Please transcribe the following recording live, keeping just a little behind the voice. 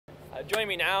Joining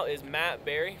me now is Matt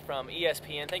Barrie from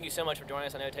ESPN. Thank you so much for joining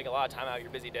us. I know you take a lot of time out of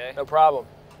your busy day. No problem.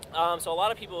 So a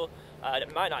lot of people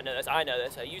might not know this. I know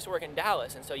this. You used to work in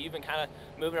Dallas, and so you've been kind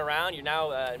of moving around. You're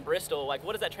now in Bristol. Like,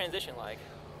 what is that transition like?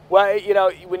 Well, you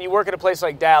know, when you work at a place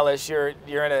like Dallas, you're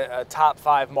in a top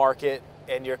 5 market,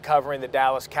 and you're covering the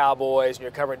Dallas Cowboys, and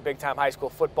you're covering big-time high school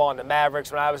football and the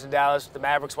Mavericks. When I was in Dallas, the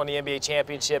Mavericks won the NBA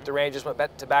championship. The Rangers went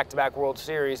to back-to-back World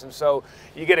Series, and so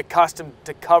you get accustomed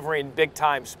to covering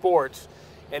big-time sports.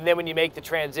 And then when you make the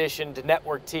transition to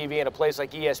network TV in a place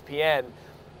like ESPN,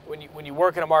 when you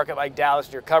work in a market like Dallas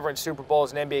and you're covering Super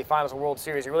Bowls and NBA Finals and World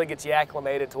Series, it really gets you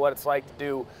acclimated to what it's like to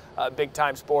do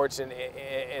big-time sports and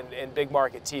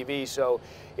big-market TV. So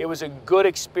it was a good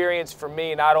experience for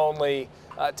me, not only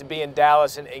to be in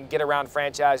Dallas and get around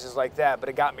franchises like that, but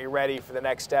it got me ready for the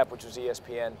next step, which was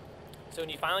ESPN. So when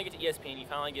you finally get to ESPN, you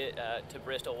finally get to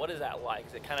Bristol, what is that like?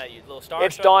 Is it kind of a little starstruck?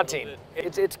 It's daunting.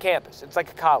 It's campus. It's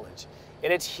like a college.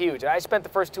 And it's huge. I spent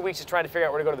the first 2 weeks just trying to figure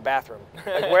out where to go to the bathroom.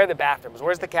 Like, where are the bathrooms?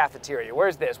 Where's the cafeteria?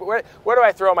 Where's this? Where do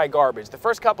I throw my garbage? The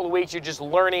first couple of weeks, you're just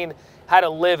learning how to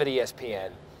live at ESPN.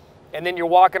 And then you're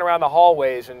walking around the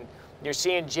hallways, and you're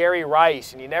seeing Jerry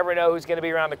Rice, and you never know who's going to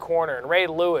be around the corner, and Ray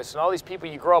Lewis, and all these people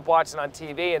you grow up watching on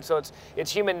TV. And so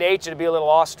it's human nature to be a little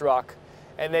awestruck.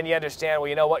 And then you understand, well,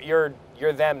 you know what? You're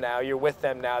them now. You're with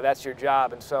them now. That's your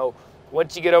job. And so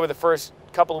once you get over the first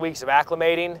couple of weeks of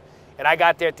acclimating, and I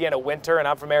got there at the end of winter, and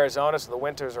I'm from Arizona, so the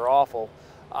winters are awful.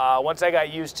 Once I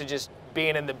got used to just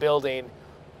being in the building,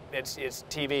 it's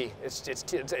TV. It's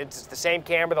the same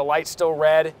camera, the light's still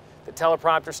red, the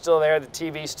teleprompter's still there, the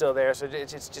TV's still there, so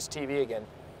it's just TV again.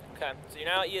 Okay, so you're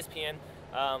now at ESPN,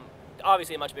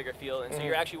 obviously a much bigger field, and so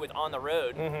you're actually on the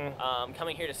road,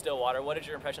 coming here to Stillwater. What is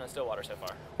your impression of Stillwater so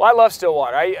far? Well, I love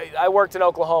Stillwater. I worked in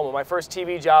Oklahoma. My first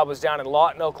TV job was down in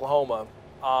Lawton, Oklahoma.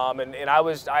 And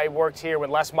I worked here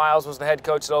when Les Miles was the head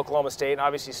coach at Oklahoma State, and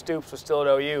obviously Stoops was still at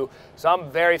OU. So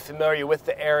I'm very familiar with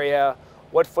the area,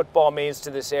 what football means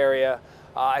to this area.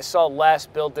 I saw Les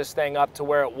build this thing up to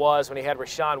where it was when he had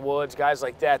Rashawn Woods, guys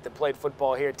like that played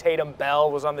football here. Tatum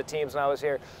Bell was on the teams when I was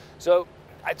here. So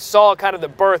I saw kind of the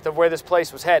birth of where this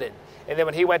place was headed. And then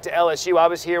when he went to LSU, I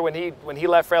was here when he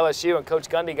left for LSU and Coach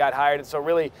Gundy got hired, and so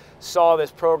really saw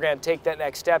this program take that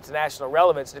next step to national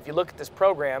relevance. And if you look at this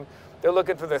program, they're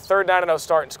looking for their third 9-0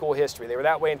 start in school history. They were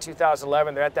that way in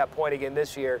 2011. They're at that point again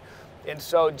this year. And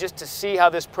so just to see how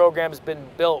this program has been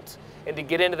built and to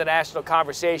get into the national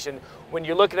conversation, when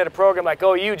you're looking at a program like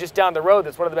OU just down the road,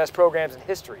 that's one of the best programs in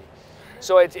history.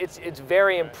 So it's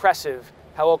very impressive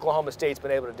how Oklahoma State's been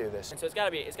able to do this. And so it's got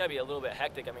to be a little bit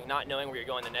hectic. I mean, not knowing where you're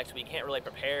going the next week, you can't really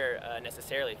prepare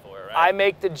necessarily for it, right? I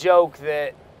make the joke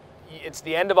that it's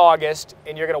the end of August,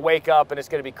 and you're going to wake up, and it's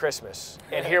going to be Christmas.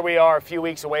 And here we are a few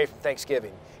weeks away from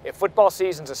Thanksgiving. If football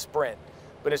season's a sprint,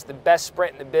 but it's the best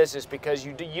sprint in the business because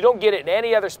you don't get it in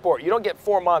any other sport. You don't get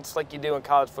 4 months like you do in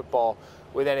college football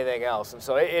with anything else. And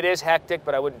so it is hectic,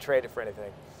 but I wouldn't trade it for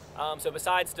anything. So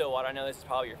besides Stillwater, I know this is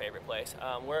probably your favorite place.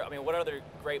 What other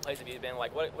great places have you been?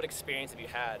 Like, what experience have you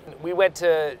had? We went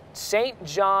to St.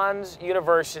 John's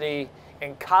University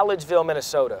in Collegeville,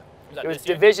 Minnesota. It was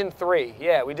Division III.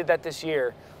 Yeah, we did that this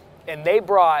year. And they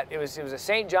brought, it was a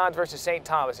St. John's versus St.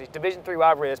 Thomas. It's a Division III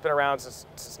rivalry that's been around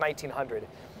since 1900.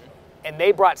 And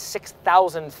they brought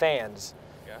 6,000 fans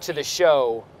to the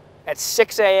show at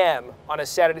 6 a.m. on a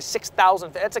Saturday.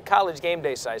 6,000, that's a college game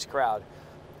day size crowd.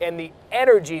 And the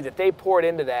energy that they poured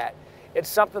into that, it's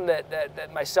something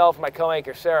that myself and my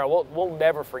co-anchor Sarah, we'll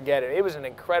never forget it. It was an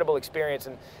incredible experience,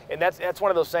 and that's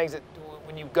one of those things that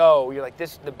when you go, you're like,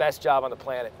 this is the best job on the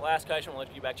planet. Last question, we'll let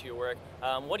you get back to your work.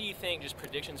 What do you think, just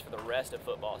predictions for the rest of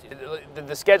football season?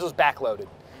 The schedule's backloaded.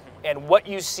 And what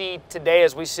you see today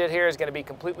as we sit here is going to be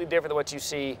completely different than what you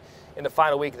see in the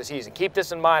final week of the season. Keep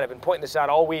this in mind. I've been pointing this out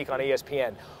all week on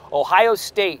ESPN. Ohio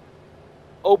State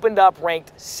opened up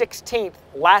ranked 16th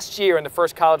last year in the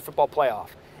first college football playoff.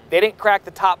 They didn't crack the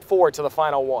top 4 till the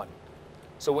final one.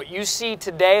 So what you see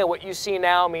today and what you see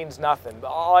now means nothing. But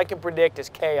all I can predict is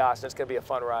chaos, and it's going to be a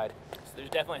fun ride. So there's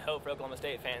definitely hope for Oklahoma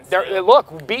State fans.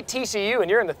 Look, beat TCU, and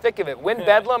you're in the thick of it. Win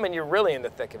Bedlam, and you're really in the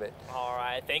thick of it. All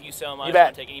right. Thank you so much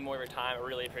for taking any more of your time. I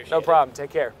really appreciate it. No problem. Take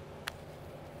care.